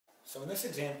So in this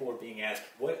example, we're being asked,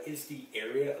 what is the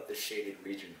area of the shaded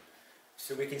region?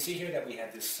 So we can see here that we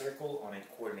have this circle on a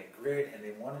coordinate grid, and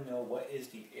they want to know what is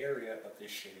the area of this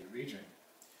shaded region.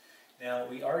 Now,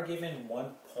 we are given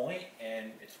one point,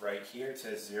 and it's right here. It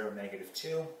says 0,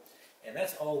 -2. And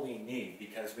that's all we need,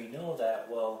 because we know that,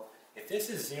 well, if this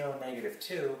is 0,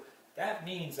 -2, that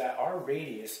means that our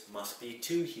radius must be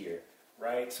 2 here,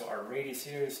 right? So our radius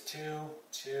here is 2,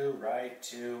 2, right,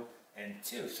 2, and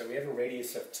 2. So we have a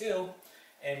radius of 2.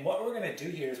 And what we're going to do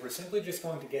here is we're simply just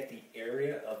going to get the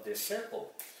area of this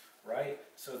circle, right?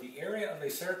 So the area of a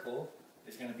circle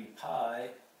is going to be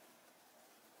pi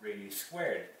radius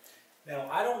squared. Now,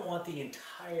 I don't want the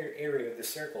entire area of the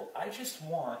circle. I just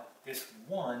want this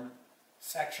one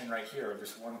section right here, or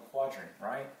this one quadrant,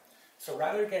 right? So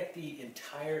rather get the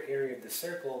entire area of the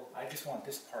circle, I just want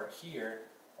this part here,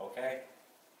 okay?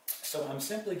 So I'm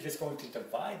simply just going to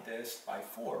divide this by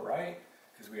 4, right?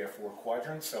 Because we have 4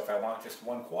 quadrants, so if I want just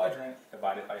one quadrant,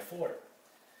 divide it by 4.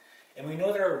 And we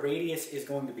know that our radius is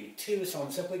going to be 2, so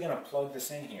I'm simply going to plug this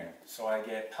in here. So I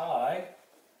get pi,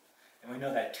 and we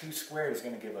know that 2 squared is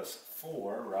going to give us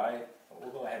 4, right? But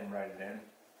we'll go ahead and write it in.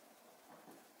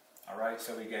 Alright,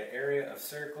 so we get area of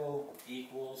circle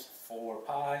equals 4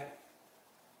 pi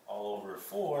all over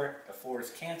 4. The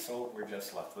 4's cancel, we're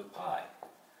just left with pi.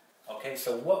 Okay,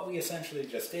 so what we essentially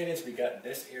just did is we got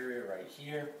this area right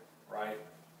here, right,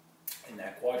 in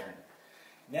that quadrant.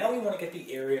 Now we want to get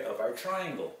the area of our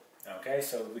triangle. Okay,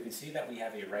 so we can see that we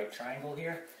have a right triangle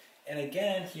here. And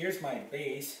again, here's my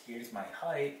base, here's my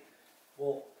height.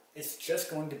 Well, it's just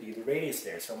going to be the radius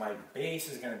there. So my base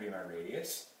is going to be my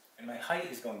radius, and my height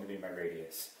is going to be my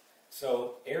radius.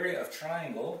 So area of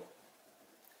triangle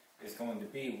is going to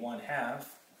be 1/2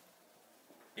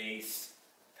 base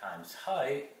times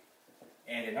height.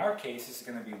 And in our case, this is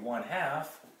going to be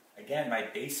 1/2. Again, my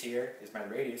base here is my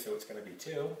radius, so it's going to be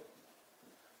 2.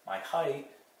 My height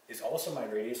is also my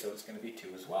radius, so it's going to be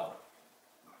 2 as well.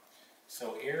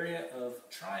 So area of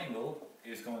triangle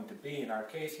is going to be, in our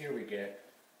case here, we get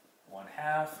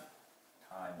 1/2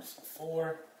 times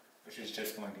 4, which is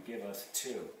just going to give us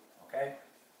 2, okay?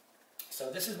 So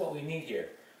this is what we need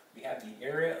here. We have the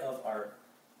area of our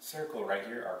circle right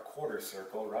here, our quarter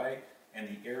circle, right? And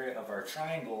the area of our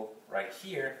triangle right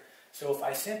here. So if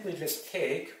I simply just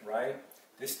take, right,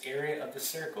 this area of the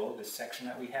circle, this section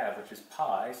that we have, which is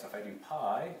pi, so if I do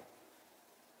pi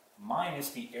minus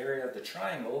the area of the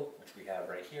triangle, which we have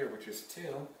right here, which is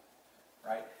 2,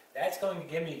 right, that's going to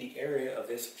give me the area of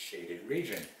this shaded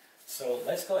region. So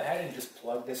let's go ahead and just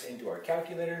plug this into our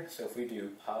calculator. So if we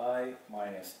do pi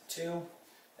minus 2,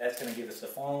 that's going to give us the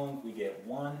following. We get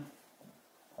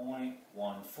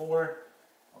 1.14,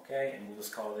 okay, and we'll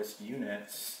just call this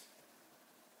units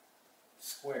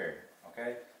squared,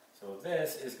 okay? So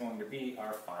this is going to be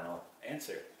our final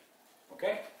answer,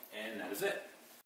 okay? And that is it.